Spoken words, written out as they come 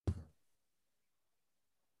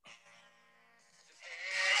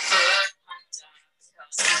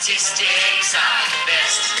Statistics are the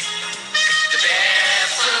best. The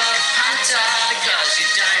Barefoot Punter, because you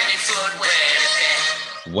don't need footwear to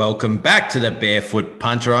bet. Welcome back to the Barefoot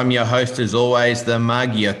Punter. I'm your host, as always, the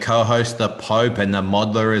Mug, your co-host, the Pope, and the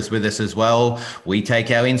Modeler is with us as well. We take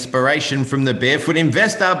our inspiration from the Barefoot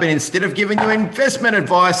Investor, but instead of giving you investment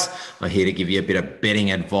advice, we're here to give you a bit of betting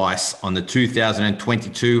advice on the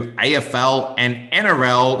 2022 AFL and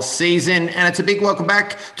NRL season. And it's a big welcome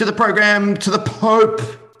back to the program to the Pope.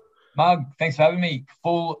 Mug, thanks for having me.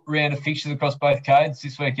 Full round of fixtures across both codes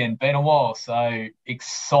this weekend. Been a while, so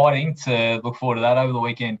exciting to look forward to that over the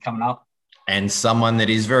weekend coming up. And someone that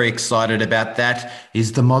is very excited about that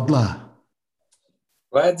is the Modeler.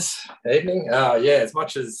 Lads, evening. As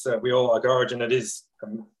much as we all like Origin, it is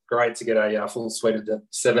great to get a full suite of the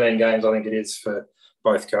 17 games, I think it is, for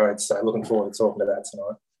both codes. So looking forward to talking about that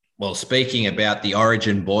tonight. Well, speaking about the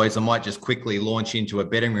Origin boys, I might just quickly launch into a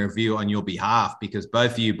betting review on your behalf because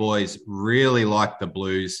both of you boys really liked the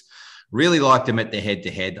Blues, really liked them at the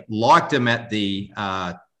head-to-head, liked them at the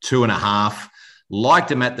 2.5, liked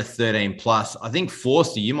them at the 13 plus. I think,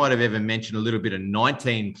 Forster, you might have even mentioned a little bit of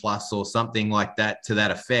 19 plus or something like that to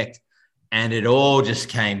that effect. And it all just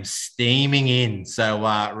came steaming in. So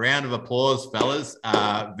round of applause, fellas.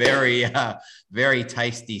 Very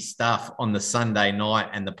tasty stuff on the Sunday night.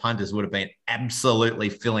 And the punters would have been absolutely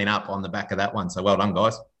filling up on the back of that one. So well done,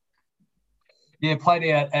 guys. Yeah, played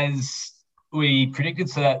out as we predicted,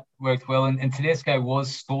 so that worked well. And Tedesco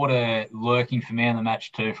was sort of lurking for man of the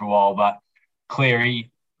match too for a while, but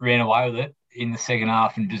Cleary ran away with it in the second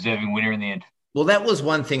half and deserving winner in the end. Well, that was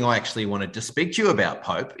one thing I actually wanted to speak to you about,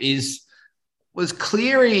 Pope, was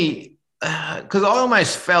Cleary, because I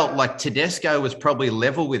almost felt like Tedesco was probably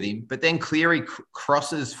level with him, but then Cleary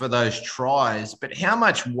crosses for those tries. But how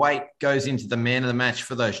much weight goes into the man of the match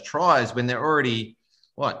for those tries when they're already,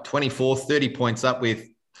 24, 30 points up with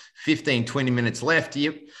 15, 20 minutes left? Do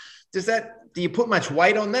you put much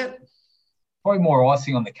weight on that? Probably more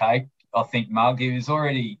icing on the cake, I think, Mug. He was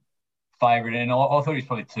already favourite, and I thought he was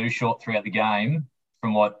probably too short throughout the game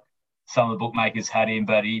from what some of the bookmakers had him,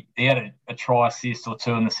 but he had a try assist or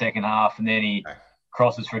two in the second half, and then he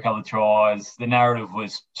crosses for a couple of tries. The narrative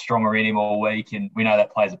was stronger in him all week, and we know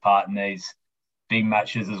that plays a part in these big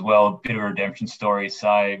matches as well, a bit of a redemption story.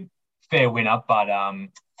 So fair winner, but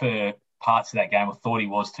for parts of that game, I thought he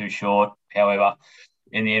was too short. However,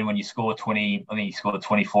 in the end, when you score 20, I think he scored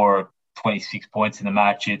 24 or 26 points in the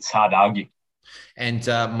match, it's hard to argue. And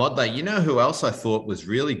Modler, you know who else I thought was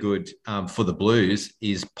really good for the Blues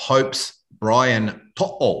is Pope's Brian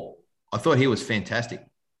To'o. I thought he was fantastic.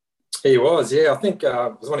 He was, yeah. I think it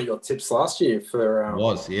was one of your tips last year for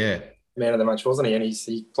man of the match, wasn't he? And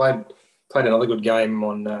he played another good game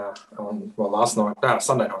on last night. No,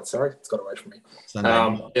 Sunday night. Sorry, it's got away from me.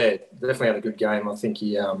 Yeah, definitely had a good game. I think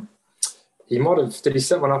he might have. Did he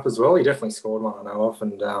set one up as well? He definitely scored one I know of,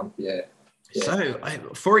 and yeah. So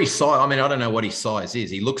for his size, I mean, I don't know what his size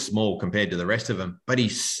is. He looks small compared to the rest of them, but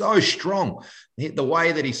he's so strong. The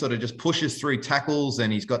way that he sort of just pushes through tackles,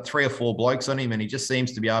 and he's got 3 or 4 blokes on him, and he just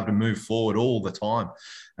seems to be able to move forward all the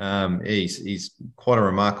time. He's quite a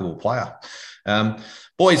remarkable player.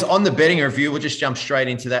 Boys, on the betting review, we'll just jump straight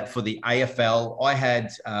into that for the AFL. I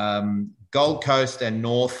had Gold Coast and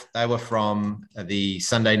North. They were from the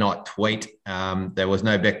Sunday night tweet. There was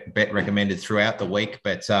no bet recommended throughout the week,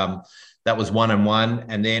 but that was 1-1.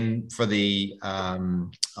 And then for the,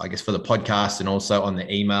 for the podcast and also on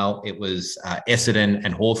the email, it was Essendon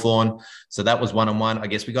and Hawthorn. So that was 1-1. I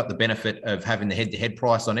guess we got the benefit of having the head-to-head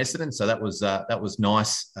price on Essendon. So that was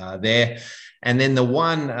nice there. And then the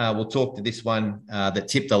one, we'll talk to this one that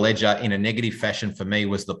tipped the ledger in a negative fashion for me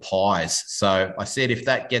was the Pies. So I said if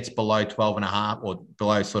that gets below 12.5 or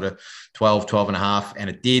below sort of 12.5,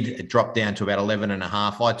 and it did, it dropped down to about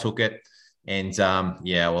 11.5. I took it. And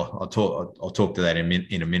I'll talk to that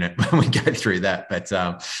in a minute when we go through that.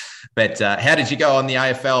 But how did you go on the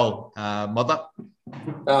AFL, Mother?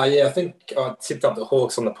 I think I tipped up the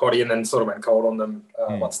Hawks on the potty and then sort of went cold on them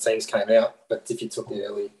once teams came out. But if you took the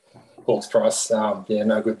early Hawks price, no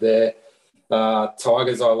good there.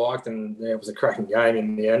 Tigers I liked, and it was a cracking game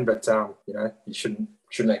in the end. But you shouldn't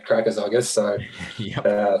eat crackers, I guess. So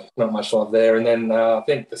not much love there. And then I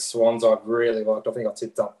think the Swans I really liked. I think I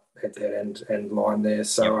tipped up head-to-head and line there.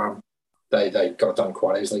 So they got done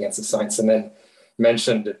quite easily against the Saints. And then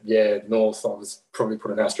mentioned that, North, I was probably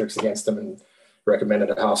put an asterisk against them and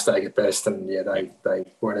recommended a half stake at best. And, they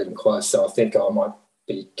weren't even close. So I think I might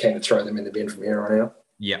be keen to throw them in the bin from here on out.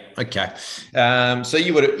 Yeah, okay. So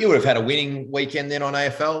you would have had a winning weekend then on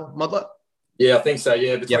AFL, Modler? Yeah, I think so,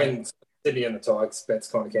 yeah. Between Sydney and the Tigers,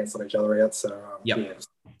 bets kind of cancelled each other out. So,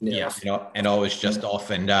 Yeah, and I was just off.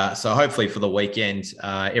 And so hopefully for the weekend,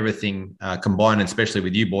 everything combined, and especially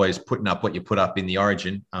with you boys putting up what you put up in the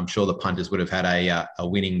Origin, I'm sure the punters would have had a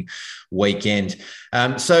winning weekend.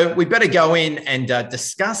 So we better go in and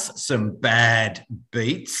discuss some bad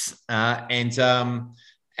beats.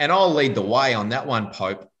 And I'll lead the way on that one,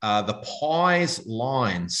 Pope. The Pies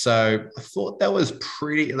line. So I thought that was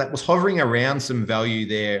hovering around some value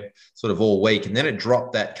there sort of all week. And then it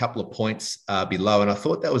dropped that couple of points below. And I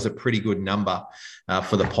thought that was a pretty good number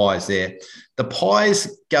for the Pies there. The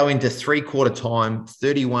Pies go into three-quarter time,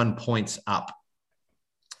 31 points up.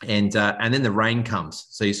 And then the rain comes.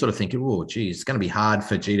 So you sort of think, oh, geez, it's going to be hard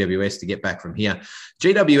for GWS to get back from here.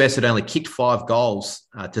 GWS had only kicked 5 goals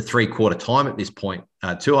to three-quarter time at this point,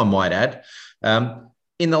 2, I might add.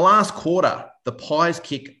 In the last quarter, the Pies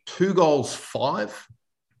kicked 2 goals, 5,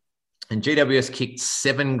 and GWS kicked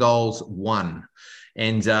 7 goals, 1.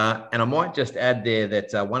 And I might just add there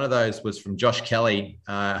that one of those was from Josh Kelly,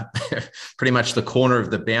 pretty much the corner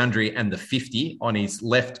of the boundary and the 50 on his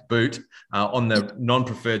left boot on the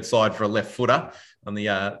non-preferred side for a left footer on the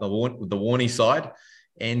Warney side.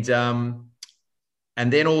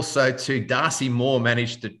 And then also to Darcy Moore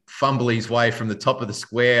managed to fumble his way from the top of the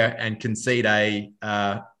square and concede a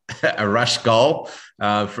rush goal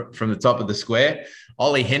from the top of the square.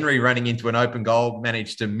 Ollie Henry running into an open goal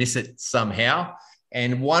managed to miss it somehow.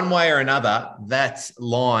 And one way or another, that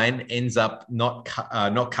line ends up not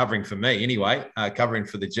covering for me anyway, covering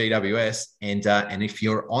for the GWS. And if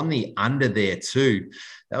you're on the under there too,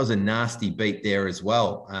 that was a nasty beat there as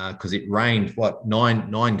well because it rained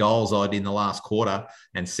nine goals odd in the last quarter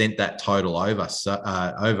and sent that total over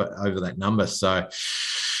over that number. So.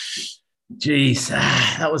 Geez,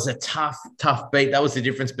 that was a tough beat. That was the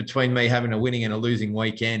difference between me having a winning and a losing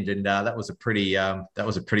weekend, and that was a pretty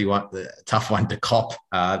tough one to cop.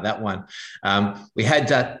 That one. We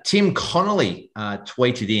had Tim Connolly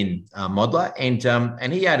tweeted in Modler,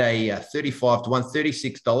 and he had a 35 to 1,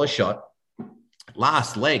 $36 shot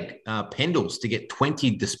last leg Pendles to get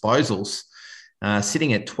 20 disposals.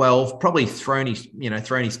 Sitting at 12, probably thrown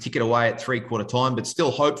his ticket away at three-quarter time, but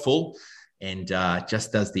still hopeful. And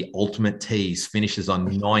just does the ultimate tease, finishes on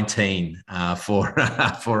 19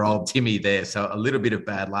 for old Timmy there. So a little bit of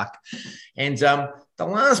bad luck. And the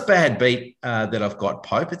last bad beat that I've got,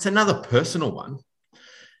 Pope, it's another personal one.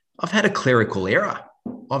 I've had a clerical error.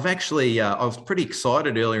 I've actually, I was pretty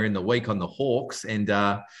excited earlier in the week on the Hawks and,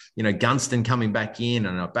 Gunston coming back in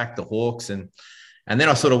and I backed the Hawks. And then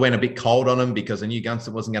I sort of went a bit cold on them because I knew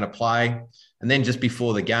Gunston wasn't going to play. And then just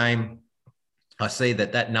before the game, I see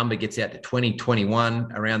that number gets out to 20,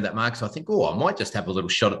 21 around that mark. So I think, I might just have a little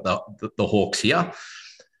shot at the Hawks here.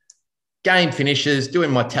 Game finishes, doing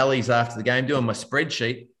my tallies after the game, doing my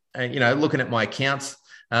spreadsheet, looking at my accounts,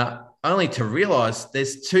 only to realise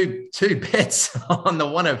there's two bets on the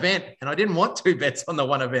one event, and I didn't want 2 bets on the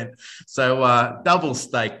one event. So double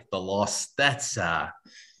stake the loss.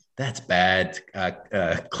 That's bad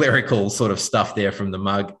clerical sort of stuff there from the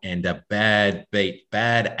mug and a bad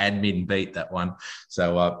admin beat, that one.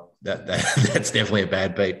 So that's definitely a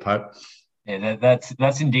bad beat, Pope. Yeah,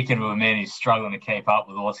 that's indicative of a man who's struggling to keep up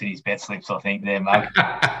with what's in his bet slips, I think, there, mug.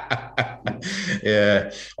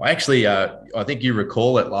 Yeah. Well, actually, I think you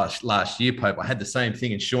recall it last year, Pope. I had the same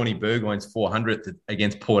thing in Shawnee Burgoyne's 400th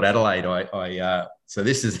against Port Adelaide. So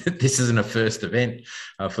this isn't a first event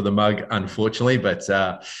for the mug, unfortunately. But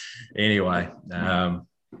anyway,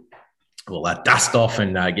 we'll dust off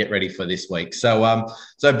and get ready for this week. So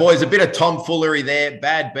boys, a bit of tomfoolery there.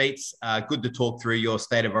 Bad beats. Good to talk through your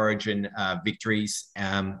State of Origin victories.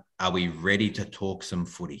 Are we ready to talk some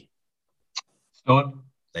footy? Good.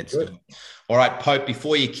 Let's do it. All right, Pope,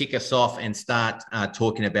 before you kick us off and start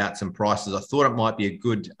talking about some prices, I thought it might be a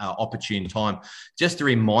good opportune time just to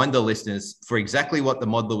remind the listeners for exactly what the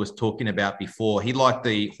modeler was talking about before. He liked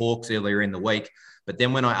the Hawks earlier in the week, but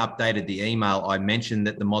then when I updated the email, I mentioned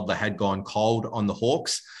that the modeler had gone cold on the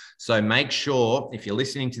Hawks. So make sure, if you're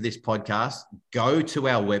listening to this podcast, go to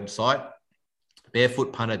our website,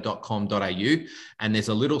 barefootpunter.com.au, and there's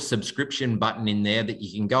a little subscription button in there that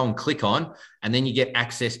you can go and click on, and then you get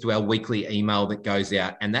access to our weekly email that goes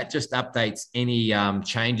out, and that just updates any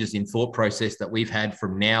changes in thought process that we've had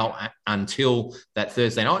from now until that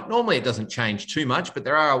Thursday night. Normally it doesn't change too much, but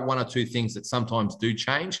there are 1 or 2 things that sometimes do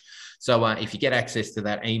change. So if you get access to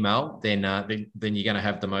that email, then you're going to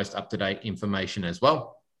have the most up-to-date information as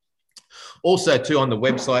well. Also, too, on the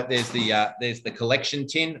website, there's the collection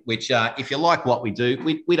tin, which if you like what we do,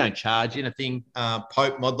 we don't charge anything,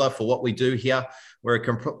 Pope Modler, for what we do here. We're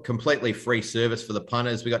a completely free service for the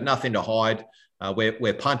punters. We've got nothing to hide.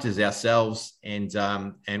 We're punters ourselves, and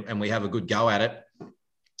we have a good go at it.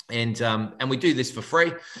 And we do this for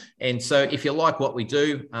free. And so if you like what we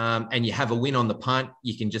do and you have a win on the punt,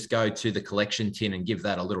 you can just go to the collection tin and give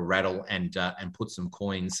that a little rattle and put some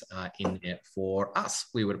coins in there for us.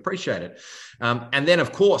 We would appreciate it. And then,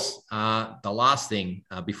 of course, the last thing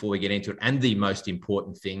before we get into it, and the most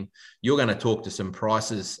important thing, you're going to talk to some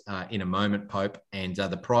prices in a moment, Pope. And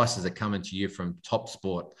the prices are coming to you from Top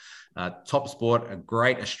Sport. Top Sport, a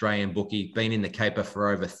great Australian bookie, been in the caper for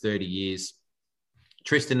over 30 years.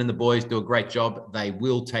 Tristan and the boys do a great job. They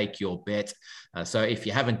will take your bet. So if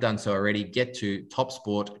you haven't done so already, get to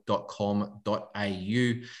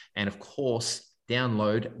topsport.com.au and, of course,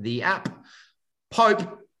 download the app. Pope, do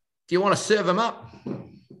you want to serve them up?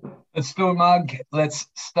 Let's do it, Mug. Let's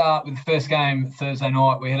start with the first game Thursday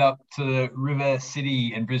night. We head up to River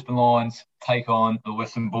City and Brisbane Lions take on the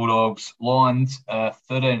Western Bulldogs. Lions are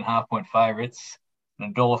 13.5-point favourites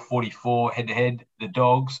and $1.44 head-to-head. The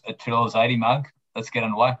Dogs are $2.80, Mug. Let's get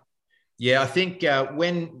underway. Yeah, I think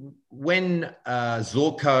when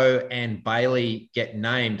Zorko and Bailey get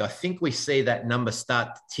named, I think we see that number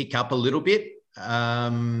start to tick up a little bit.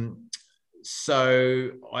 So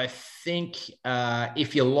I think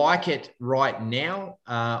if you like it right now,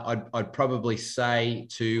 I'd probably say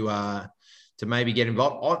to maybe get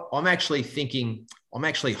involved. I'm actually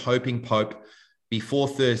hoping, Pope, before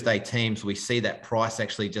Thursday teams, we see that price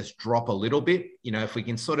actually just drop a little bit. You know, if we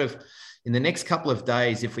can sort of, in the next couple of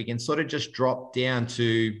days, if we can sort of just drop down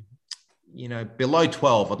to, you know, below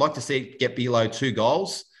 12, I'd like to see it get below 2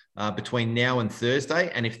 goals between now and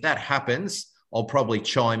Thursday. And if that happens, I'll probably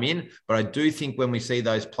chime in. But I do think when we see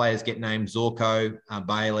those players get named, Zorko,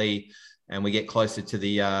 Bailey, and we get closer to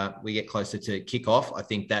kickoff, I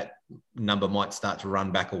think that number might start to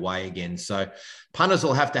run back away again. So punters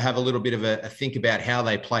will have to have a little bit of a think about how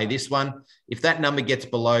they play this one. If that number gets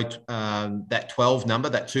below that 12 number,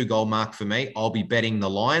 that 2-goal mark for me, I'll be betting the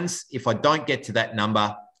Lions. If I don't get to that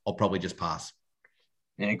number, I'll probably just pass.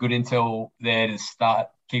 Yeah, good intel there to start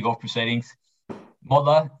kick-off proceedings.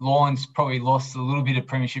 Modler, Lions probably lost a little bit of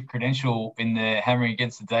premiership credential in their hammering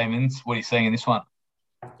against the Demons. What are you seeing in this one?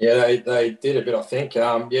 Yeah, they did a bit, I think.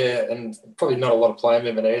 And probably not a lot of player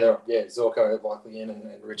movement either. Yeah, Zorko likely in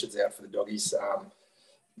and Richards out for the Doggies.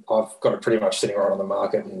 I've got it pretty much sitting right on the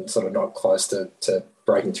market and sort of not close to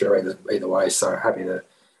breaking through either way. So happy to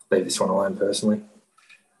leave this one alone personally.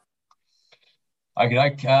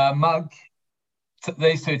 Okay, Mug,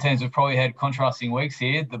 these two teams have probably had contrasting weeks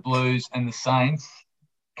here, the Blues and the Saints.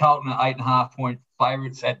 Carlton are 8.5-point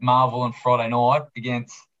favourites at Marvel on Friday night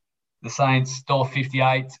against the Saints,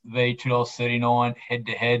 $1.58 v $2.39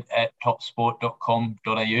 head-to-head at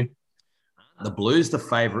topsport.com.au. The Blues, the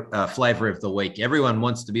flavour of the week. Everyone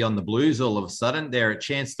wants to be on the Blues all of a sudden. They're a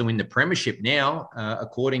chance to win the premiership now,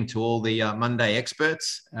 according to all the Monday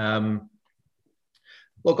experts.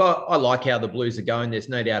 Look, I like how the Blues are going. There's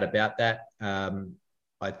no doubt about that.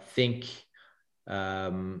 I think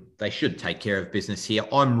they should take care of business here.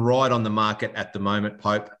 I'm right on the market at the moment,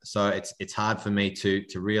 Pope. So it's hard for me to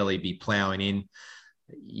really be ploughing in.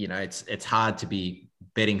 You know, it's hard to be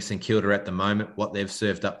betting St Kilda at the moment, what they've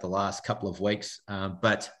served up the last couple of weeks.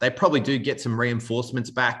 But they probably do get some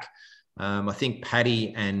reinforcements back. I think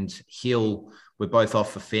Paddy and Hill were both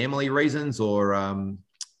off for family reasons or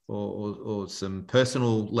some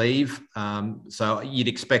personal leave. So you'd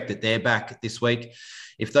expect that they're back this week.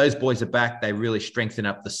 If those boys are back, they really strengthen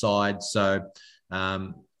up the side. So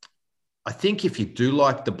I think if you do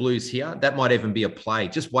like the Blues here, that might even be a play.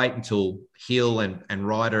 Just wait until Hill and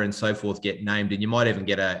Ryder and so forth get named, and you might even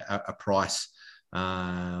get a price,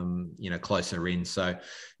 closer in. So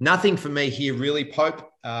nothing for me here, really, Pope.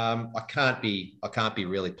 I can't be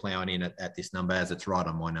really ploughing in at this number as it's right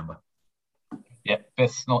on my number. Yeah,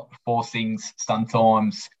 best not force things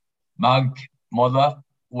sometimes. Mug, Modler,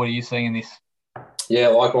 what are you seeing in this? Yeah,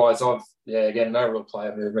 likewise. Again, no real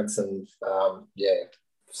player movements and,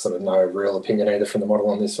 sort of no real opinion either from the model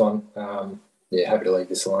on this one. Happy to leave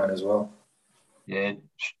this alone as well. Yeah,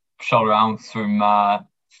 shoulder arms from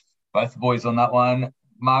both the boys on that one.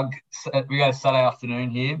 Mug, we go Saturday afternoon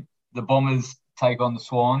here. The Bombers take on the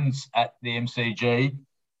Swans at the MCG.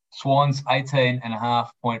 Swans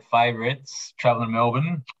 18.5-point favourites, travelling to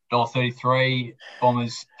Melbourne, $1.33.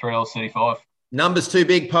 Bombers $3.35. Numbers too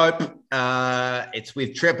big, Pope. It's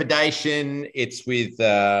with trepidation. It's with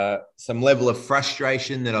some level of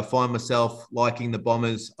frustration that I find myself liking the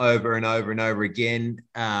Bombers over and over and over again.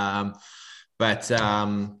 But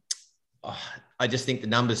I just think the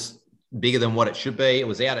number's bigger than what it should be. It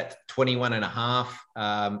was out at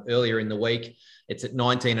 21.5 earlier in the week. It's at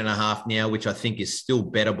 19.5 now, which I think is still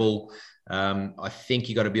bettable. I think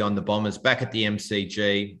you got to be on the Bombers back at the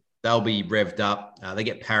MCG. they'll be revved up. They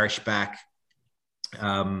get Parrish back.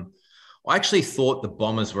 I actually thought the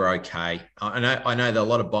Bombers were okay. I know that a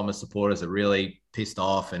lot of Bombers supporters are really pissed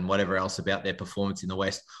off and whatever else about their performance in the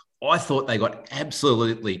West. I thought they got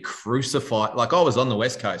absolutely crucified. Like, I was on the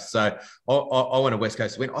West Coast, so I went to West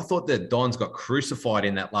Coast to win. I thought the Dons got crucified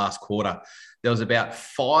in that last quarter. There was about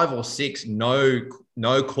 5 or 6 no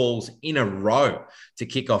calls in a row to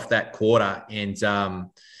kick off that quarter. And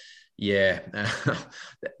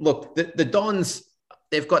look, the Dons,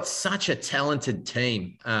 they've got such a talented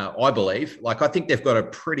team, I believe. Like, I think they've got a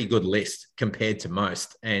pretty good list compared to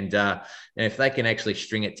most. And if they can actually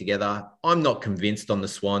string it together, I'm not convinced on the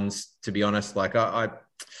Swans, to be honest. Like, I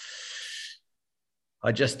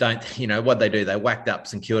just don't, what they do. They whacked up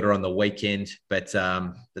St Kilda on the weekend, but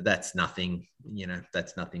that's nothing,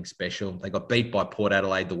 that's nothing special. They got beat by Port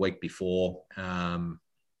Adelaide the week before. I'm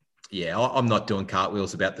not doing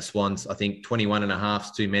cartwheels about the Swans. I think 21.5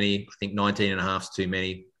 is too many. I think 19.5 is too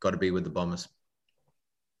many. Got to be with the Bombers.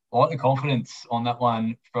 I like the confidence on that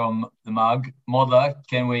one from the mug. Modler,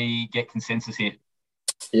 can we get consensus here?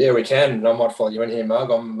 Yeah, we can. I might follow you in here, Mug.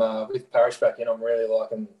 I'm with Parrish back in. I'm really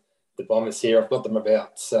liking the Bombers here. I've got them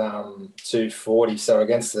about 240. So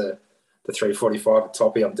against the 345 at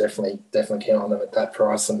Toppy, I'm definitely keen on them at that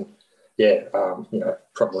price. And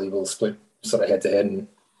probably will split sort of head to head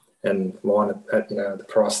and line at the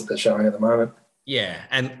price that they're showing at the moment. Yeah,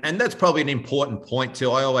 and that's probably an important point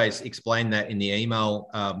too. I always explain that in the email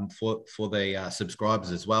for the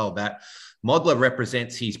subscribers as well, that Modler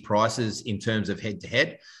represents his prices in terms of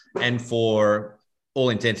head-to-head, and for all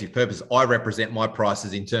intensive purposes, I represent my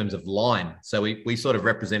prices in terms of line. So we sort of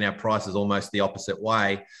represent our prices almost the opposite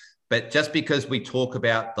way. But just because we talk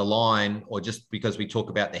about the line, or just because we talk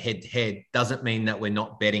about the head-to-head, doesn't mean that we're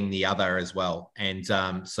not betting the other as well. And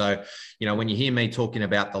so, when you hear me talking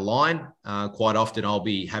about the line, quite often I'll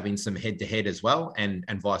be having some head-to-head as well, and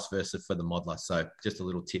vice versa for the Modler. So just a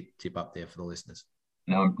little tip up there for the listeners.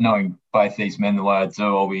 Now, knowing both these men the way I do,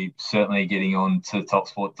 I'll be certainly getting on to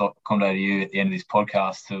topsport.com.au at the end of this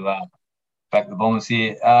podcast to back the Bombers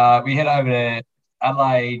here. We head over to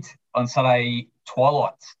Adelaide on Saturday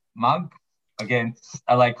twilight. Mug against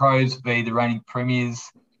Adelaide Crows, be the reigning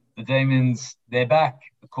premiers. The Demons, they're back,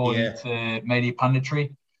 according to media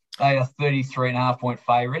punditry. They are 33.5 point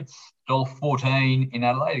favourites. $1.14 in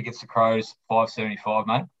Adelaide against the Crows, $5.75,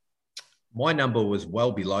 mate. My number was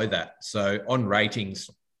well below that. So on ratings,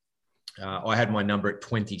 I had my number at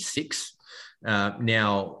 26.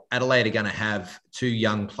 Now, Adelaide are going to have 2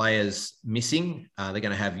 young players missing. They're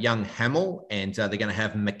going to have young Hamill, and they're going to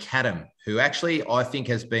have McAdam, who actually I think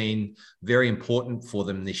has been very important for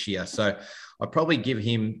them this year. So I'd probably give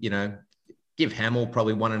him, give Hamill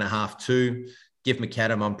probably 1.5, 2. Give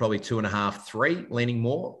McAdam, I'm probably 2.5, 3, leaning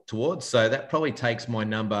more towards. So that probably takes my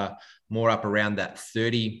number more up around that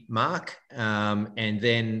 30 mark. And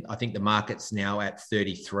then I think the market's now at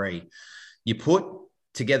 33. You put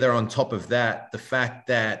together on top of that the fact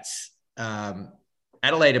that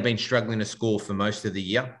Adelaide have been struggling to score for most of the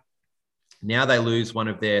year. Now they lose one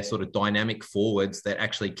of their sort of dynamic forwards that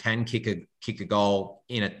actually can kick a goal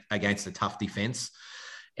against a tough defense,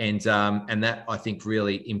 and that I think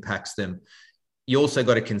really impacts them. You also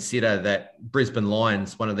got to consider that Brisbane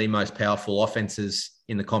Lions, one of the most powerful offenses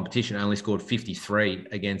in the competition, only scored 53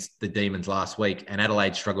 against the Demons last week, and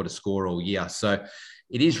Adelaide struggled to score all year. So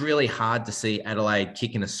it is really hard to see Adelaide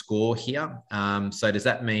kicking a score here. So does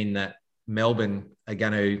that mean that Melbourne are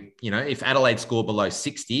going to, if Adelaide score below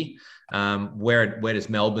 60, where does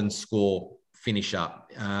Melbourne's score finish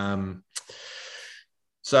up?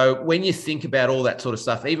 So when you think about all that sort of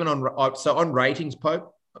stuff, even on ratings,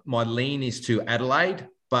 Pope, my lean is to Adelaide,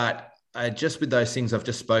 but just with those things I've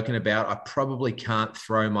just spoken about, I probably can't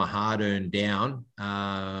throw my hard-earned down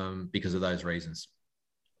because of those reasons.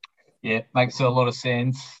 Yeah, makes a lot of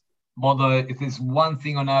sense. Although, if there's one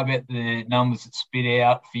thing I know about the numbers that spit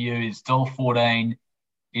out for you, is $1.14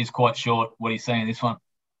 is quite short. What are you saying in this one?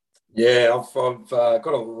 Yeah, I've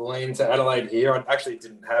got a lean to Adelaide here. I actually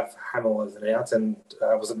didn't have Hamill as an out, and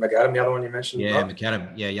was it McAdam, the other one you mentioned? Yeah, right?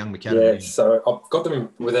 McAdam. Yeah, young McAdam. Yeah, so I've got them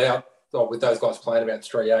with those guys playing about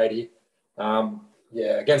 380.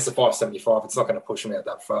 Against the 575, it's not going to push them out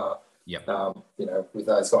that far. Yep. With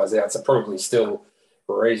those guys out, so probably still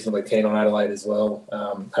reasonably keen on Adelaide as well.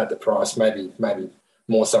 At the price, maybe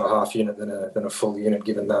more so a half unit than a full unit,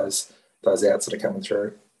 given those outs that are coming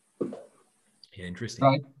through. Yeah, interesting.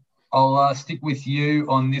 Right. I'll stick with you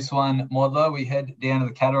on this one, Modler. We head down to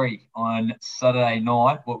the Cattery on Saturday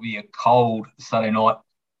night. What will be a cold Saturday night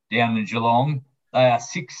down in Geelong. They are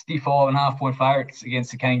 65.5-point favourites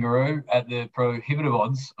against the Kangaroo at the prohibitive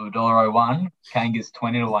odds of $1.01. Kangas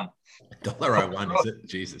 20-1. $1.01, is it?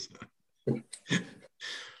 Jesus.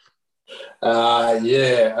 I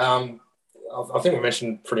think we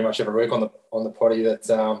mentioned pretty much every week on the potty that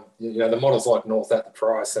the model's like North at the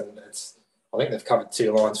price, and I think they've covered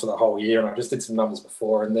 2 lines for the whole year, and I just did some numbers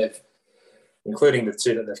before, and they've, including the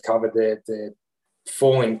 2 that they've covered, they're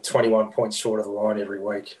falling 21 points short of the line every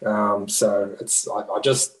week. So I've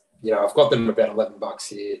got them about $11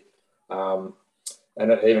 here,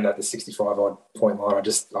 and even at the 65 odd point line, I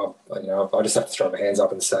just have to throw my hands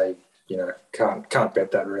up and say, can't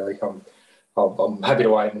bet that really. I'm happy to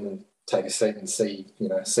wait and take a seat and see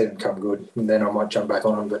them come good, and then I might jump back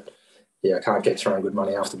on them. But yeah, I can't keep throwing good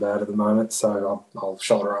money after bad at the moment, so I'll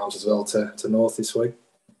shoulder arms as well to North this week.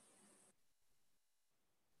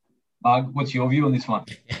 Mark, what's your view on this one?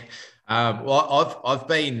 Well, I've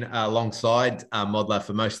been alongside Modler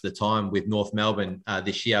for most of the time with North Melbourne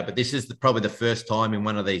this year, but this is probably the first time in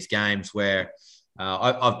one of these games where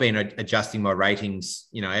I've been adjusting my ratings,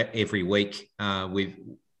 every week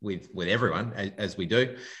with everyone as we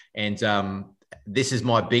do, and this is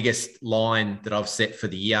my biggest line that I've set for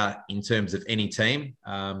the year in terms of any team.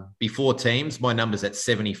 Before teams, my number's at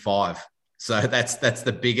 75. So that's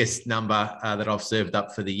the biggest number that I've served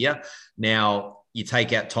up for the year. Now, you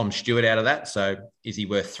take out Tom Stewart out of that. So is he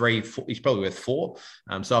worth 3? He's probably worth 4.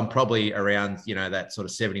 So I'm probably around, that sort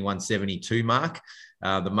of 71, 72 mark.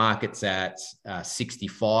 The market's at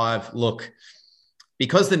 65. Look,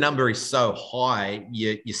 because the number is so high,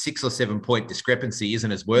 your 6 or 7 point discrepancy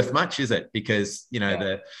isn't as worth much, is it? Because,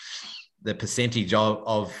 the percentage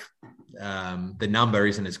of the number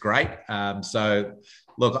isn't as great. So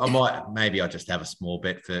look, I'll just have a small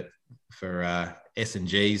bet for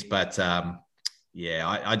S&Gs, but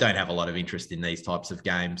I don't have a lot of interest in these types of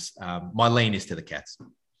games. My lean is to the Cats.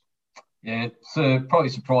 Yeah, so probably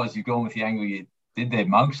surprised you've gone with the angle you did there,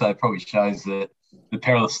 Monk. So it probably shows the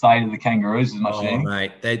perilous state of the Kangaroos as much as anything.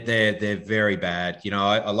 Mate, they're very bad.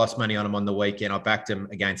 I lost money on them on the weekend. I backed them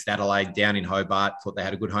against Adelaide down in Hobart. Thought they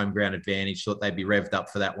had a good home ground advantage. Thought they'd be revved up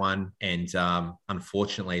for that one. And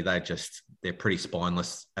unfortunately, they're pretty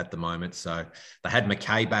spineless at the moment. So they had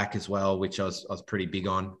McKay back as well, which I was pretty big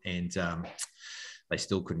on. And they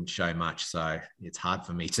still couldn't show much. So it's hard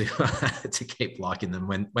for me to to keep liking them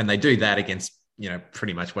when they do that against,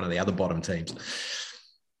 pretty much one of the other bottom teams.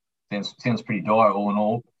 Sounds pretty dire all in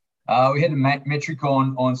all. We had a metric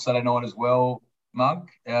on Saturday night as well, Mug.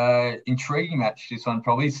 Intriguing match, this one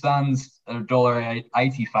probably. Suns are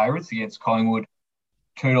 $1.80 favourites against Collingwood,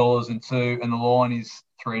 $2.02, and the line is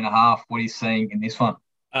 3.5. What are you seeing in this one?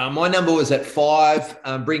 My number was at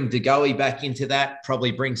 5. Bring DeGoey back into that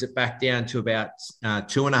probably brings it back down to about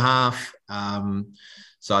 2.5.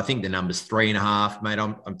 So I think the number's 3.5, mate.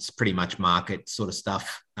 It's pretty much market sort of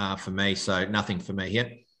stuff for me. So nothing for me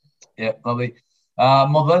here. Yeah, lovely.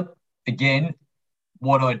 Modler, again,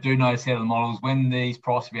 what I do notice out of the models, when these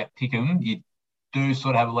prices about pick 'em, you do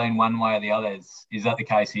sort of have a lean one way or the other. Is that the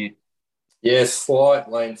case here? Yeah,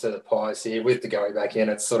 slight lean to the Pies here. With the going back in,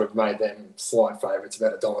 it's sort of made them slight favourites,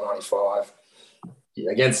 about $1.95.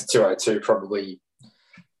 Yeah, against 202, probably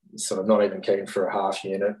sort of not even keen for a half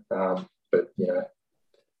unit. But,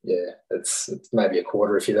 it's maybe a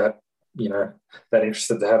quarter if you're that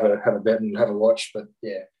interested to have a bet and have a watch. But,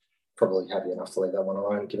 yeah, probably happy enough to leave that one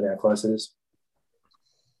alone, given how close it is.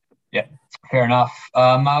 Yeah, fair enough.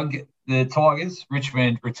 Mug, the Tigers,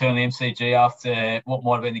 Richmond returned the MCG after what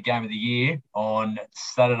might have been the game of the year on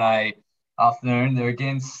Saturday afternoon. They're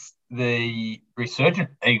against the resurgent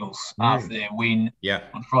Eagles after their win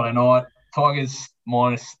on Friday night. Tigers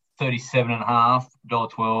minus 37.5,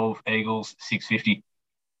 $1.12, Eagles 6.50.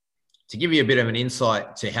 To give you a bit of an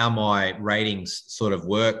insight to how my ratings sort of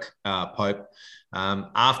work, Pope,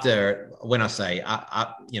 after when I say,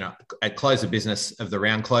 at close of business of the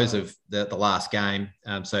round, close of the last game,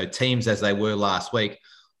 so teams as they were last week,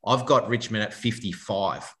 I've got Richmond at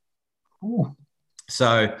 55. Ooh.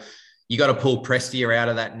 So you got to pull Prestia out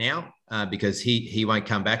of that now because he won't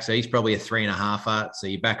come back. So he's probably a 3.5. So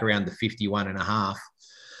you're back around the 51.5.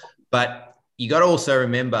 But you got to also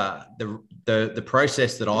remember the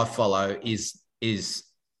process that I follow is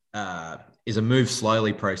a move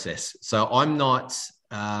slowly process. So I'm not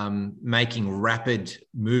making rapid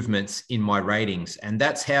movements in my ratings. And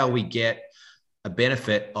that's how we get a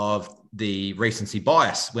benefit of the recency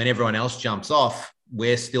bias. When everyone else jumps off,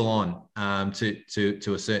 we're still on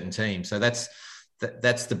to a certain team. So that's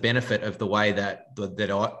the benefit of the way that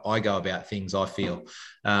I go about things, I feel.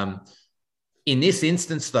 In this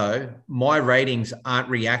instance, though, my ratings aren't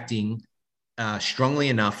reacting strongly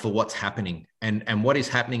enough for what's happening. And what is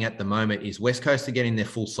happening at the moment is West Coast are getting their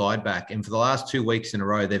full side back. And for the last 2 weeks in a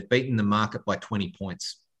row, they've beaten the market by 20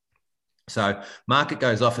 points. So market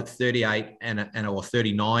goes off at 38 or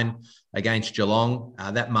 39 against Geelong.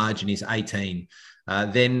 That margin is 18.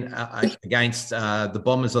 Then against the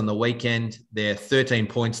Bombers on the weekend, they're 13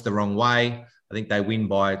 points the wrong way. I think they win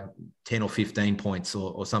by 10 or 15 points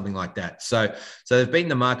or something like that. So they've beaten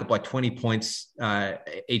the market by 20 points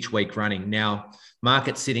each week running. Now,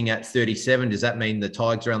 market's sitting at 37. Does that mean the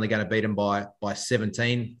Tigers are only going to beat them by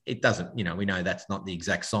 17? It doesn't. We know that's not the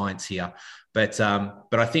exact science here. But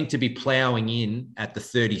I think to be ploughing in at the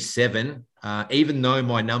 37, even though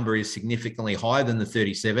my number is significantly higher than the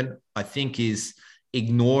 37, I think is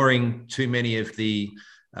ignoring too many of the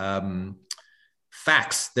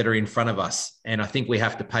facts that are in front of us. And I think we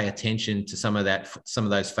have to pay attention to some of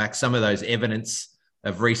those facts, some of those evidence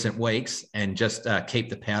of recent weeks, and just keep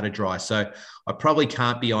the powder dry. So I probably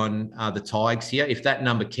can't be on the Tigers here. If that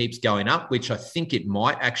number keeps going up, which I think it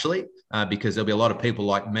might actually, because there'll be a lot of people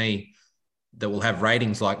like me that will have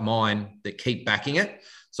ratings like mine that keep backing it.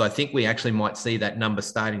 So I think we actually might see that number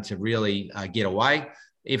starting to really get away.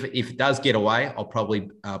 If it does get away, I'll probably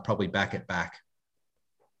back it back.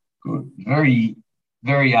 Good. Very,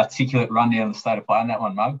 very articulate rundown of the state of play on that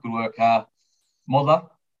one, Mug. Good work. Modler,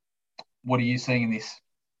 what are you seeing in this?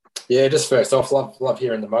 Yeah, just first off, love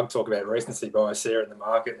hearing the Mug talk about recency bias here in the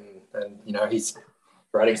market, and his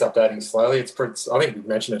ratings updating slowly. It's pretty, I think we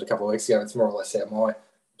mentioned it a couple of weeks ago. It's more or less how my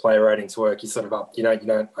player ratings work. You sort of you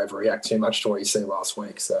don't overreact too much to what you see last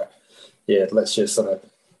week. So yeah, let's just sort of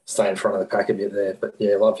stay in front of the pack a bit there. But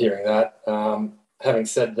yeah, love hearing that. Having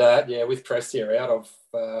said that, yeah, with Prestia out,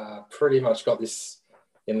 I've pretty much got this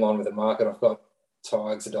in line with the market. I've got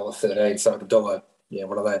Tigers $1.13, so at $1, yeah,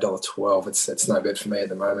 what are they, $1.12? It's no good for me at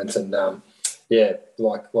the moment. And yeah,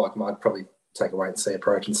 like Mike, probably take a wait and see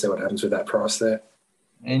approach and see what happens with that price there.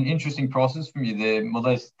 And interesting prices from you there. Well,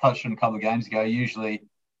 they touched on a couple of games ago. Usually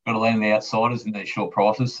got to land on the outsiders in these short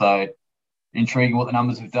prices. So intriguing what the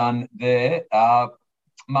numbers have done there.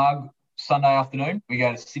 Mug, Sunday afternoon, we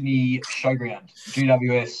go to Sydney Showground,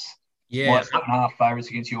 GWS. Yeah, -7.5 favourites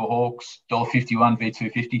against your Hawks, $1.51 v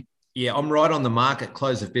 $2.50. Yeah, I'm right on the market,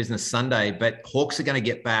 close of business Sunday, but Hawks are going to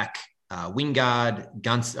get back Wingard,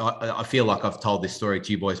 Guns. I feel like I've told this story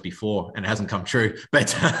to you boys before and it hasn't come true,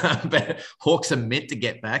 but Hawks are meant to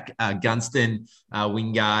get back Gunston,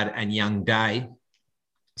 Wingard and Young Day.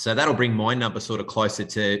 So that'll bring my number sort of closer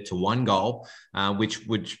to 1 goal,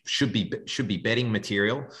 which should be betting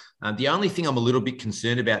material. The only thing I'm a little bit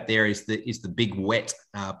concerned about there is the big wet,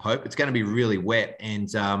 Pope. It's going to be really wet, and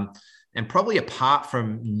probably apart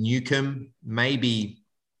from Newcomb, maybe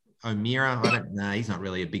O'Meara. I don't know. He's not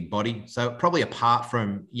really a big body. So probably apart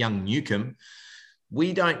from young Newcomb,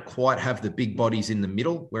 we don't quite have the big bodies in the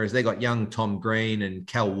middle, whereas they got young Tom Green and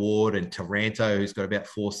Cal Ward and Taranto, who's got about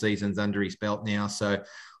 4 seasons under his belt now. So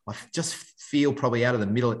I just feel probably out of the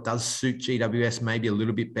middle, it does suit GWS maybe a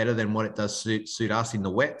little bit better than what it does suit us in the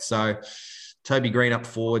wet. So Toby Green up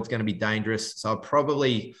forward is going to be dangerous. So I'll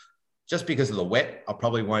probably, just because of the wet, I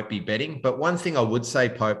probably won't be betting. But one thing I would say,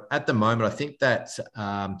 Pope, at the moment, I think that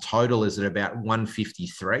total is at about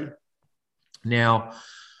 153. Now,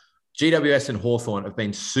 GWS and Hawthorn have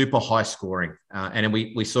been super high scoring. And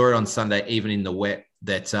we saw it on Sunday, even in the wet,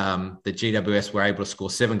 that the GWS were able to score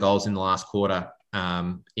 7 goals in the last quarter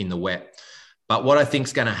in the wet. But what I think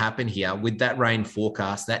is going to happen here with that rain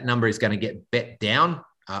forecast, that number is going to get bet down,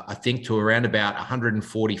 I think, to around about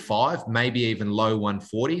 145, maybe even low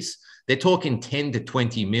 140s. They're talking 10 to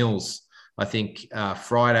 20 mils, I think,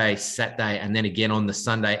 Friday, Saturday, and then again on the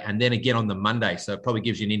Sunday, and then again on the Monday. So it probably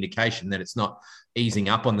gives you an indication that it's not easing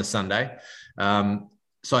up on the Sunday.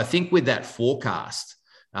 So I think with that forecast,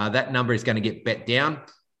 that number is going to get bet down.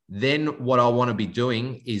 Then what I want to be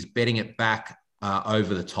doing is betting it back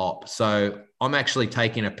over the top. So I'm actually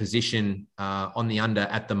taking a position on the under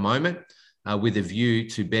at the moment with a view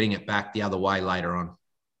to betting it back the other way later on.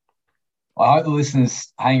 I hope the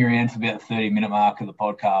listeners hang around for about the 30-minute mark of the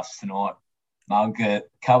podcast tonight. I'll get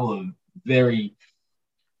a couple of very,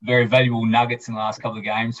 very valuable nuggets in the last couple of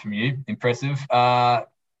games from you. Impressive.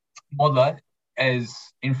 Modler, as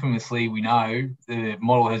infamously we know, the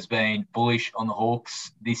model has been bullish on the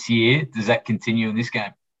Hawks this year. Does that continue in this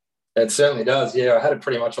game? It certainly does. Yeah, I had it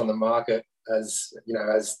pretty much on the market as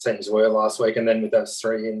teams were last week, and then with those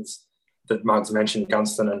 3 ins that Muggs mentioned,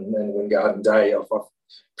 Gunston and Wingard and Day, I've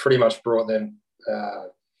pretty much brought them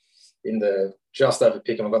in the just over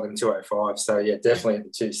pick, and I got them 205. So yeah, definitely at the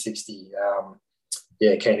 260.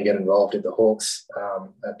 Yeah, keen to get involved in the Hawks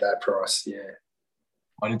at that price. Yeah.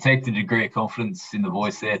 I detect a degree of confidence in the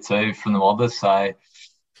voice there too from the Modders. So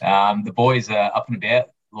the boys are up and about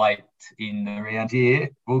late in the round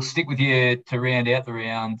here. We'll stick with you to round out the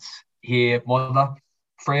rounds here, Moddler.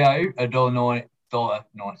 Freo,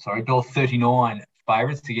 $1.39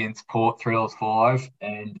 favourites against Port, $3.05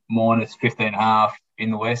 and minus 15.5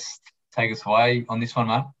 in the West. Take us away on this one,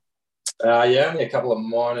 mate. Yeah, only a couple of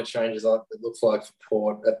minor changes it looks like for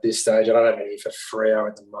Port at this stage. I don't have any for Freo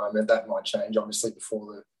at the moment. That might change, obviously,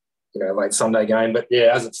 before the late Sunday game. But,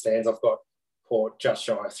 yeah, as it stands, I've got Port just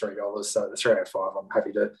shy of $3. So the 3.05, I'm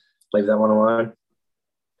happy to leave that one alone.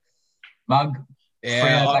 Mug,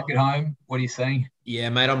 Yeah, Freo back at home. What are you seeing? Yeah,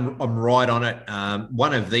 mate, I'm right on it.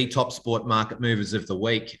 One of the top sport market movers of the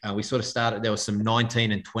week. We sort of started, there was some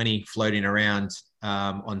 19 and 20 floating around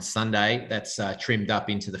on Sunday. That's trimmed up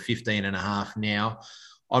into the 15.5 now.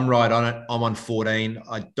 I'm right on it. I'm on 14.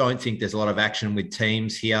 I don't think there's a lot of action with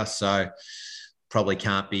teams here, so probably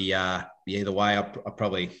can't be either way.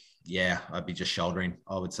 I'd be just shouldering,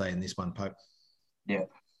 I would say, in this one, Pope. Yeah.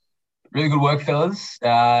 Really good work, fellas.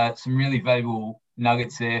 Some really valuable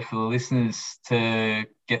nuggets there for the listeners to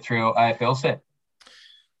get through our AFL set.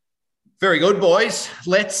 Very good, boys.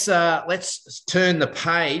 Let's turn the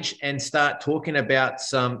page and start talking about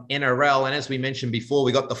some NRL. And as we mentioned before,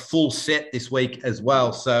 we got the full set this week as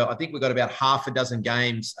well. So I think we've got about half a dozen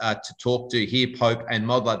games to talk to here, Pope and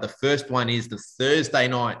Modler. The first one is the Thursday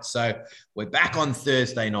night. So we're back on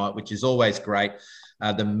Thursday night, which is always great.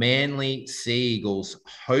 The Manly Sea Eagles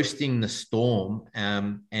hosting the Storm,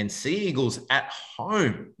 and Sea Eagles at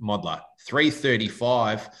home, Modler,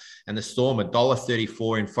 3.35, and the Storm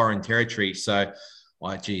 $1.34 in foreign territory. So,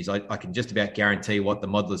 I can just about guarantee what the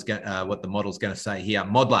model's going to say here.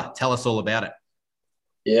 Modler, tell us all about it.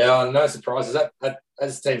 Yeah, no surprises.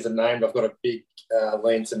 As teams are named, I've got a big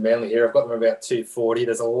lean to Manly here. I've got them about 240.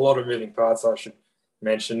 There's a lot of moving parts I should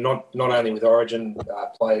mention. Not only with Origin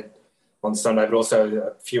played on Sunday, but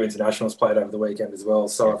also a few internationals played over the weekend as well.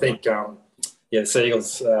 So I think, the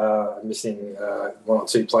Seagulls are missing one or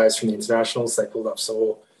two players from the internationals. They pulled up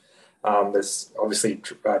sore. There's obviously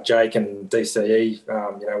Jake and DCE,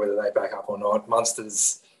 whether they back up or not.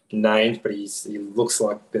 Munster's named, but he looks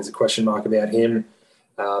like there's a question mark about him.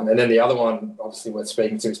 And then the other one, obviously, worth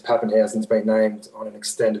speaking to is Pappenhausen's been named on an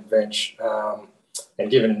extended bench.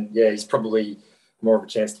 And given, he's probably more of a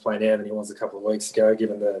chance to play now than he was a couple of weeks ago,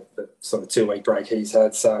 given the sort of 2-week break he's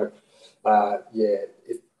had. So,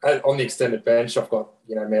 on the extended bench, I've got,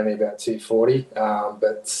 Manly about 240.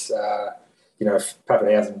 If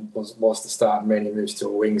Pappenhausen was to start and Manly moves to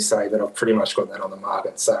a wing, say that I've pretty much got that on the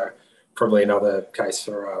market. So probably another case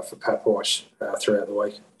for Pap Watch throughout the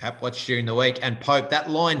week. Pap Watch during the week. And Pope, that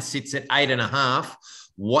line sits at 8.5.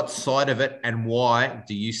 What side of it and why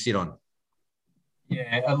do you sit on?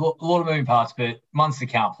 Yeah, a lot of moving parts, but Munster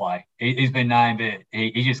can't play. He's been named, but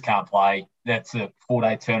he just can't play. That's a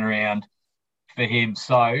 4-day turnaround for him.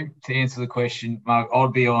 So to answer the question, Mark,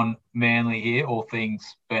 I'd be on Manly here, all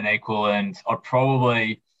things being equal, and I'd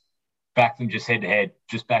probably back them just head-to-head,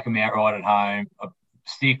 just back them outright at home. I'd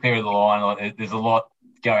steer clear of the line. There's a lot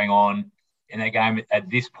going on in that game at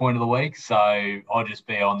this point of the week, so I'll just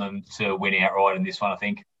be on them to win outright in this one, I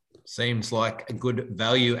think. Seems like a good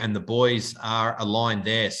value, and the boys are aligned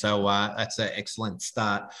there. So that's an excellent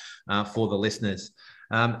start for the listeners.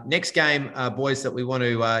 Next game, boys, that we want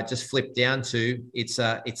to just flip down to. It's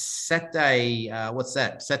Saturday. What's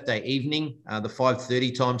that? Saturday evening, the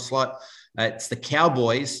 5:30 time slot. It's the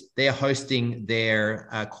Cowboys. They're hosting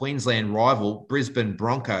their Queensland rival, Brisbane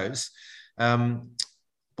Broncos.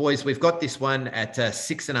 Boys, we've got this one at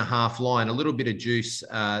 6.5 line, a little bit of juice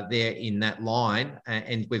there in that line.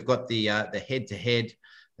 And we've got the head-to-head,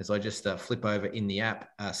 as I just flip over in the app,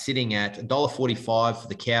 sitting at $1.45 for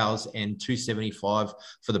the Cows and $2.75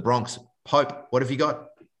 for the Bronx. Pope, what have you got?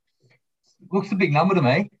 Looks a big number to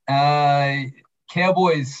me.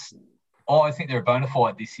 Cowboys, I think they're a bona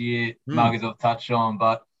fide this year, Mark, as I've touched on,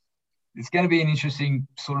 but it's going to be an interesting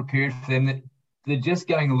sort of period for them. They're just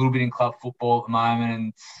going a little bit in club football at the moment,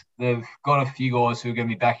 and they've got a few guys who are going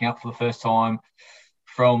to be backing up for the first time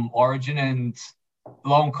from Origin, and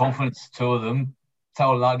low on confidence, two of them,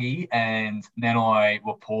 Taulagi and Nanai,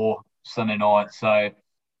 were poor Sunday night. So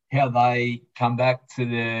how they come back to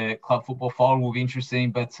the club football fold will be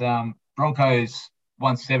interesting. But Broncos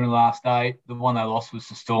won 7 last 8. The one they lost was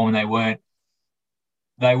the Storm, and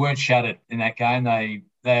they weren't shattered in that game.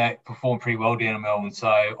 They performed pretty well down in Melbourne. So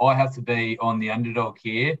I have to be on the underdog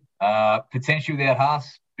here. Potentially without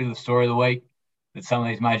Haas, bit of the story of the week, that some of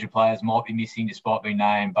these major players might be missing despite being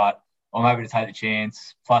named. But I'm happy to take the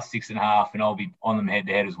chance, plus 6.5, and I'll be on them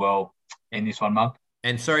head-to-head as well in this one, Mug.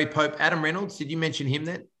 And sorry, Pope, Adam Reynolds, did you mention him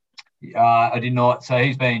then? I did not. So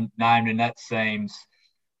he's been named, and that seems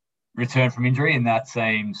returned from injury, and that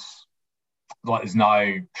seems like there's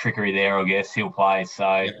no trickery there. I guess he'll play.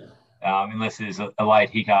 So unless there's a late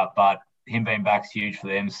hiccup, but him being back's huge for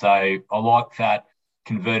them. So I like that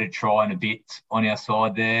converted try and a bit on our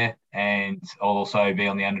side there, and I'll also be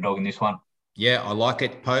on the underdog in this one. Yeah, I like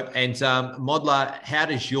it, Pope. And Modler, how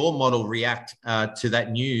does your model react to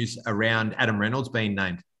that news around Adam Reynolds being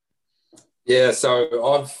named? Yeah, so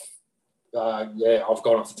I've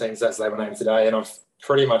gone off the teams as they were named today, and I've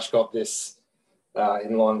pretty much got this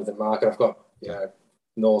in line with the market. I've got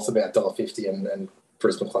North about $1.50 and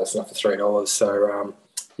Brisbane close enough for $3. So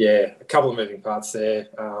a couple of moving parts there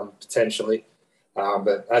potentially,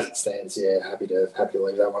 but as it stands, happy to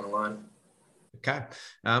leave that one alone.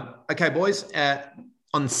 Okay, boys.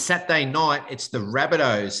 On Saturday night, it's the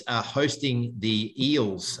Rabbitohs hosting the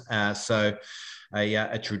Eels. So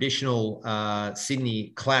a traditional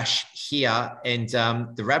Sydney clash here. And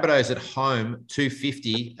the Rabbitohs at home,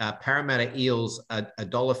 $2.50. Parramatta Eels,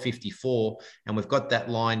 $1.54. And we've got that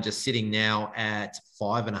line just sitting now at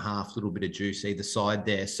 5.5, little bit of juice either side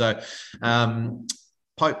there. So,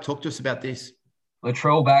 Pope, talk to us about this.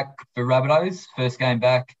 Latrell back for Rabbitohs, first game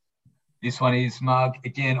back. This one is Mug.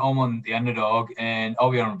 Again, I'm on the underdog, and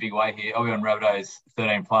I'll be on a big way here. I'll be on Rabbitohs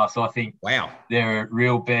 13+. So I think they're a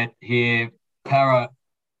real bet here. Para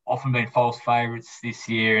often been false favourites this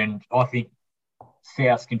year, and I think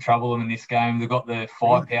South can trouble them in this game. They've got the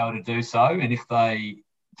firepower to do so, and if they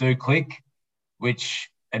do click,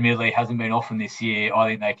 which admittedly hasn't been often this year, I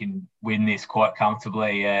think they can win this quite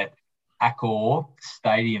comfortably at Accor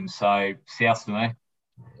Stadium. So South to me.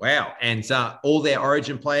 Wow. And all their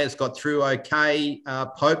Origin players got through okay,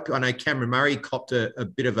 Pope. I know Cameron Murray copped a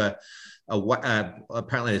bit of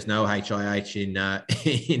apparently there's no HIH in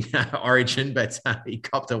Origin, but he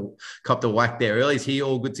copped a whack there early. Is he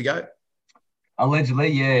all good to go? Allegedly,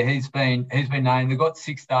 yeah. He's been named. They've got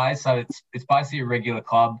 6 days, so it's basically a regular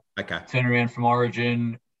club turnaround from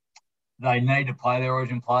Origin. They need to play their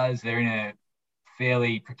Origin players. They're in a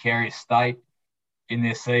fairly precarious state in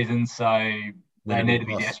their season, so they need to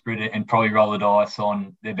be desperate and probably roll the dice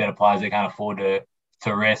on their better players they can't afford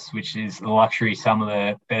to rest, which is the luxury some of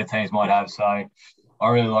the better teams might have. So I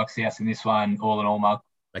really like South in this one, all in all, Mark.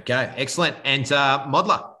 Okay, excellent. And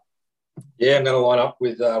Modler? Yeah, I'm going to line up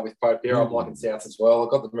with Pope here. I'm liking South as well. I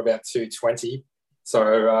got them about 220.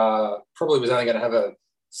 So probably was only going to have a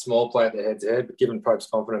small play at the head-to-head, but given Pope's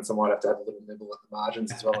confidence, I might have to have a little nibble at the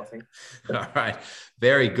margins as well, I think. All right,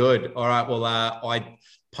 very good. All right, well,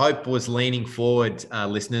 Pope was leaning forward,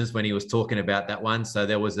 listeners, when he was talking about that one. So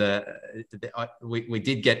there was we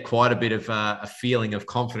did get quite a bit of a feeling of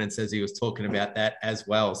confidence as he was talking about that as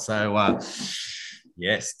well. So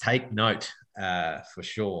yes, take note for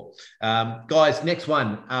sure. Guys, next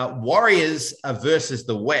one, Warriors versus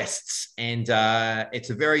the Wests. And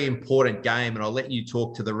it's a very important game, and I'll let you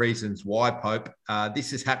talk to the reasons why, Pope.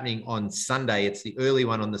 This is happening on Sunday. It's the early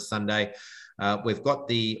one on the Sunday. We've got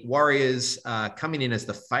the Warriors coming in as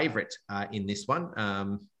the favourite in this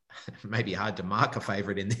one. Maybe hard to mark a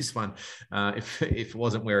favourite in this one if it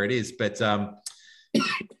wasn't where it is. But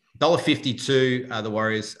 $1.52 the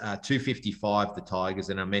Warriors, $2.55 the Tigers,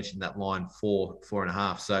 and I mentioned that line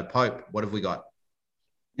 4.5. So Pope, what have we got?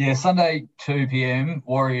 Yeah, Sunday 2 p.m.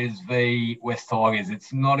 Warriors v West Tigers.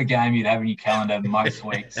 It's not a game you'd have in your calendar most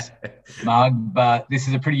weeks, Mug, but this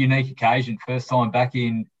is a pretty unique occasion. First time back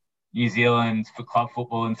in New Zealand for club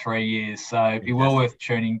football in 3 years. So it'd be well worth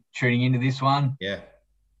tuning into this one. Yeah.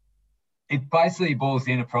 It basically boils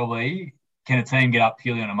down to probably, can a team get up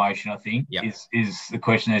purely on emotion, I think, is the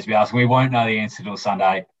question that's to be asked. We won't know the answer till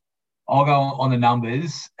Sunday. I'll go on the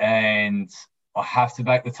numbers, and I have to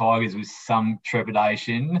back the Tigers with some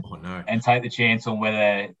trepidation and take the chance on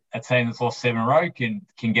whether a team that's lost 7 in a row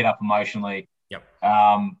can get up emotionally. Yep.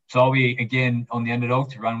 So I'll be, again, on the underdog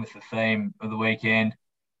to run with the theme of the weekend.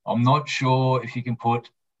 I'm not sure if you can put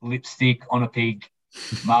lipstick on a pig,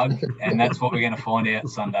 Mug, and that's what we're going to find out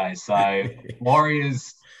Sunday. So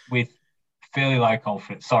Warriors with fairly low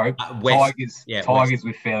confidence. Sorry, Tigers. Tigers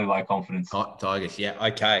with fairly low confidence. Tigers, yeah,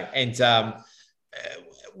 okay. And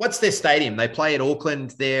what's their stadium? They play at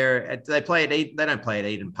Auckland. There, they play at. They don't play at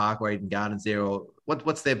Eden Park or Eden Gardens there. Or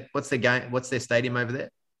what's their game? What's their stadium over there?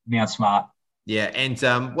 Mount Smart. Yeah,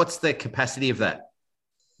 and what's the capacity of that?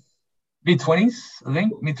 Mid-20s, I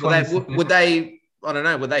think. Mid-20s. Would they? I don't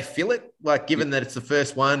know. Would they fill it? Like, given that it's the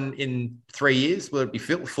first one in 3 years, will it be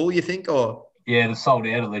full? You think, or? Yeah, they're sold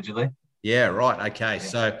out allegedly. Yeah. Right. Okay. Yeah.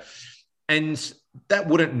 So, and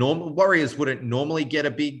Warriors wouldn't normally get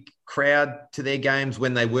a big crowd to their games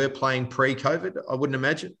when they were playing pre-COVID, I wouldn't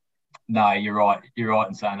imagine. No, you're right. You're right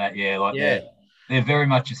in saying that. Yeah, they're very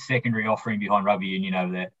much a secondary offering behind rugby union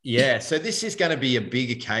over there. Yeah, so this is going to be a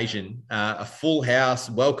big occasion, a full house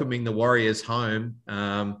welcoming the Warriors home.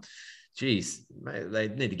 Geez, they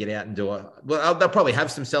need to get out and do it. Well, they'll probably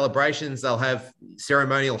have some celebrations. They'll have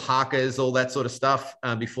ceremonial hakas, all that sort of stuff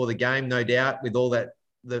before the game, no doubt, with all that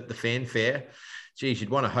the fanfare. Geez, you'd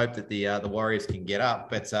want to hope that the Warriors can get up.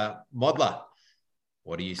 But Modler,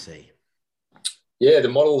 what do you see? Yeah, the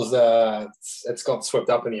Models, it's got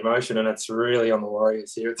swept up in the emotion, and it's really on the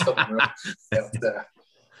Warriors here. It's got about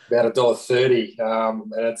 $1.30,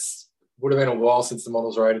 and it's would have been a while since the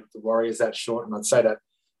Models rated the Warriors that short, and I'd say that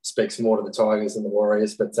speaks more to the Tigers than the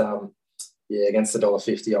Warriors. But yeah, against the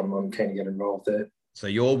 $1.50, I'm keen to get involved there. So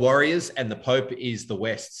your Warriors, and the Pope is the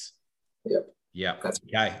Wests. Yep. Yeah.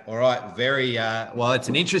 Okay. All right. Very well. It's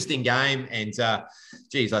an interesting game, and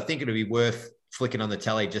geez, I think it'll be worth flicking on the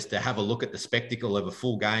telly just to have a look at the spectacle of a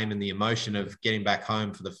full game and the emotion of getting back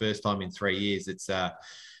home for the first time in 3 years. It's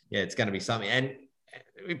it's going to be something, and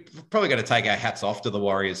we're probably going to take our hats off to the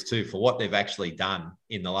Warriors too for what they've actually done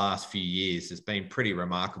in the last few years. It's been pretty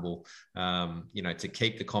remarkable, to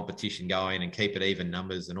keep the competition going and keep it even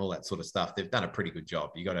numbers and all that sort of stuff. They've done a pretty good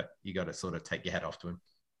job. You got to sort of take your hat off to them.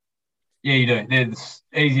 Yeah, you do. It's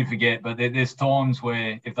easy to forget, but there's times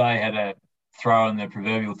where if they had a throw in the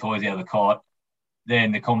proverbial toys out of the cot,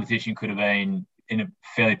 then the competition could have been in a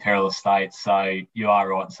fairly perilous state. So you are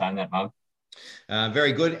right in saying that, Mug.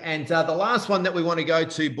 Very good. And the last one that we want to go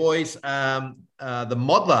to, boys, the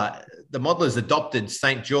Modlers adopted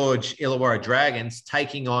St. George Illawarra Dragons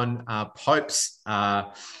taking on Pope's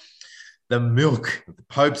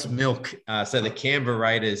Pope's Milk. So the Canberra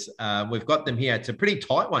Raiders, we've got them here. It's a pretty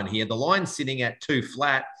tight one here. The line's sitting at 2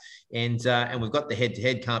 flat. And we've got the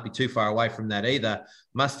head-to-head, can't be too far away from that either.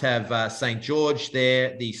 Must have St. George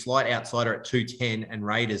there, the slight outsider at 2.10, and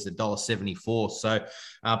Raiders $1.74. So,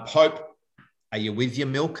 Pope, are you with your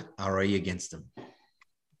Milk, or are you against them?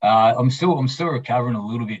 I'm still recovering a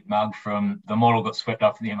little bit, Mug, from the model got swept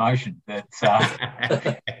up in the emotion. But so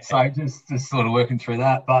just sort of working through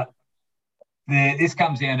that. But this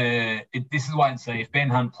comes down to this is wait and see. If Ben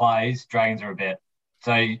Hunt plays, Dragons are a bet.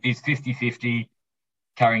 So he's 50-50.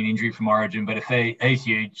 Carrying an injury from Origin, but if he's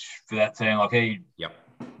huge for that team, like he'd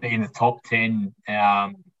be in the top 10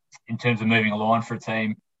 in terms of moving a line for a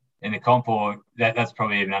team in the comp, or that's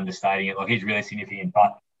probably even understating it. Like he's really significant.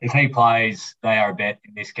 But if he plays, they are a bet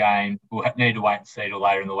in this game. We'll need to wait and see till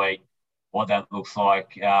later in the week what that looks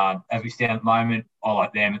like. As we stand at the moment, I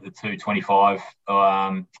like them at the 2.25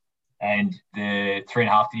 and the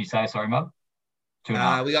 3.5. Did you say? Sorry, Mug? We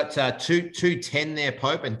got 2.10 there,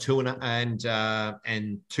 Pope, and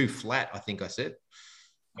 2 flat, I think I said.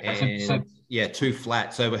 And 2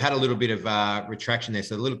 flat. So we had a little bit of retraction there.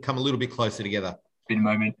 So come a little bit closer together. Bit of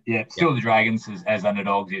movement. Yeah. Still the Dragons as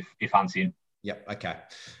underdogs if Hunt's in. Yep. Okay.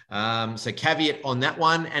 So caveat on that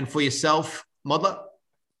one. And for yourself, Modler?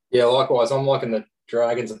 Yeah, likewise. I'm liking the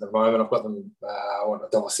Dragons at the moment. I've got them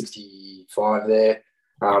 $1.65 there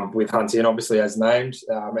with Hunt in, obviously, as named.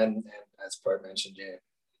 And as Pope mentioned, yeah,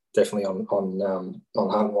 definitely on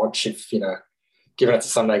Hunt watch. If given it's a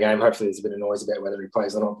Sunday game, hopefully there's a bit of noise about whether he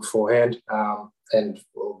plays or not beforehand. And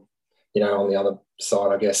on the other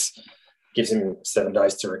side, I guess gives him 7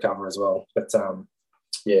 days to recover as well. But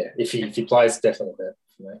if he plays, definitely bet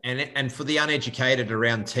for me. And for the uneducated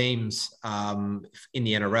around teams in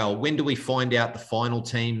the NRL, when do we find out the final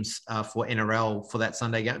teams for NRL for that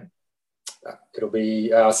Sunday game? It'll be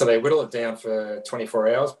so they whittle it down for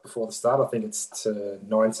 24 hours before the start. I think it's to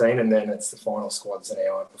 19, and then it's the final squads an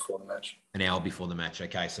hour before the match. An hour before the match.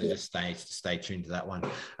 Okay, so just stay tuned to that one.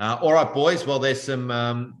 All right, boys. Well, there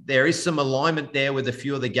is some alignment there with a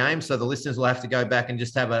few of the games, so the listeners will have to go back and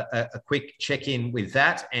just have a quick check in with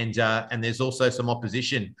that. And there's also some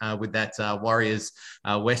opposition with that Warriors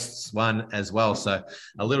Wests one as well. So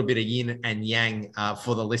a little bit of yin and yang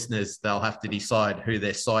for the listeners. They'll have to decide who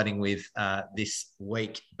they're siding with this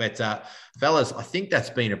week. But fellas, I think that's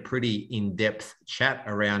been a pretty in-depth chat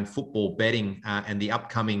around football betting and the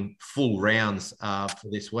upcoming full rounds for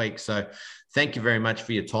this week. So thank you very much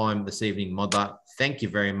for your time this evening, Modler. Thank you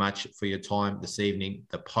very much for your time this evening,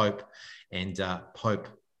 the Pope. And Pope,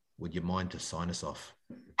 would you mind to sign us off?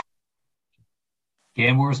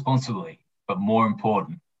 Gamble responsibly, but more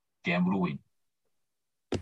important, gamble to win.